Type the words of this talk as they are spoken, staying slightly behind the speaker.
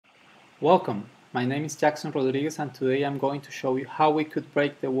Welcome, my name is Jackson Rodriguez and today I'm going to show you how we could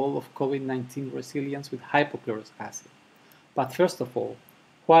break the wall of COVID-19 resilience with hypochlorous acid. But first of all,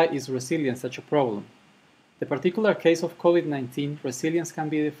 why is resilience such a problem? The particular case of COVID-19, resilience can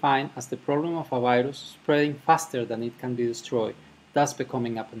be defined as the problem of a virus spreading faster than it can be destroyed, thus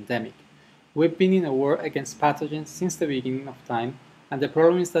becoming a pandemic. We've been in a war against pathogens since the beginning of time, and the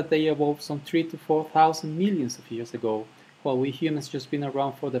problem is that they evolved some 3 to 4,000 millions of years ago, while we humans just been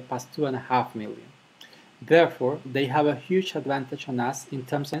around for the past 2.5 million. Therefore, they have a huge advantage on us in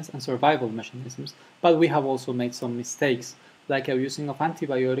terms of and survival mechanisms, but we have also made some mistakes, like abusing of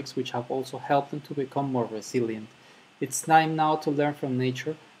antibiotics, which have also helped them to become more resilient. It's time now to learn from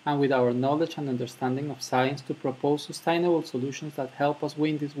nature and with our knowledge and understanding of science to propose sustainable solutions that help us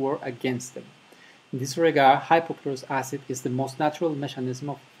win this war against them. In this regard, hypochlorous acid is the most natural mechanism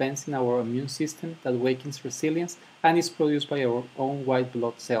of defense in our immune system that wakens resilience and is produced by our own white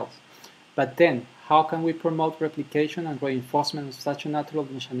blood cells. But then, how can we promote replication and reinforcement of such a natural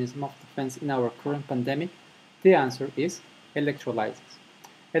mechanism of defense in our current pandemic? The answer is electrolysis.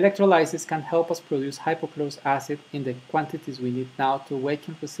 Electrolysis can help us produce hypochlorous acid in the quantities we need now to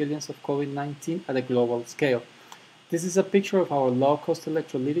awaken resilience of COVID-19 at a global scale. This is a picture of our low-cost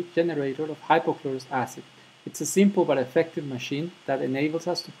electrolytic generator of hypochlorous acid. It's a simple but effective machine that enables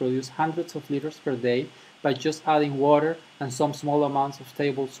us to produce hundreds of liters per day by just adding water and some small amounts of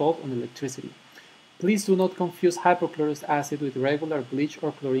table salt and electricity. Please do not confuse hypochlorous acid with regular bleach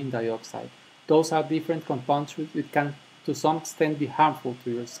or chlorine dioxide. Those are different compounds which can to some extent be harmful to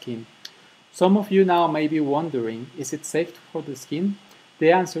your skin. Some of you now may be wondering, is it safe for the skin?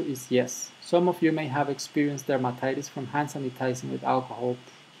 The answer is yes. Some of you may have experienced dermatitis from hand sanitizing with alcohol.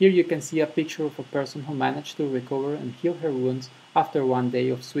 Here you can see a picture of a person who managed to recover and heal her wounds after one day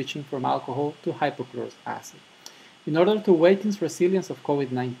of switching from alcohol to hypochlorous acid. In order to awaken resilience of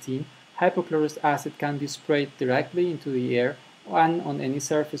COVID-19, hypochlorous acid can be sprayed directly into the air and on any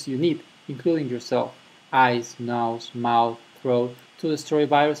surface you need, including yourself, eyes, nose, mouth, throat, to destroy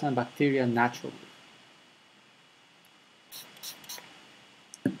virus and bacteria naturally.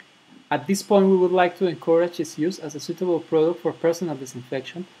 At this point, we would like to encourage its use as a suitable product for personal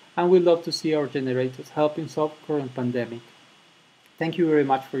disinfection, and we love to see our generators helping solve the current pandemic. Thank you very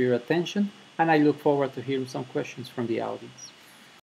much for your attention, and I look forward to hearing some questions from the audience.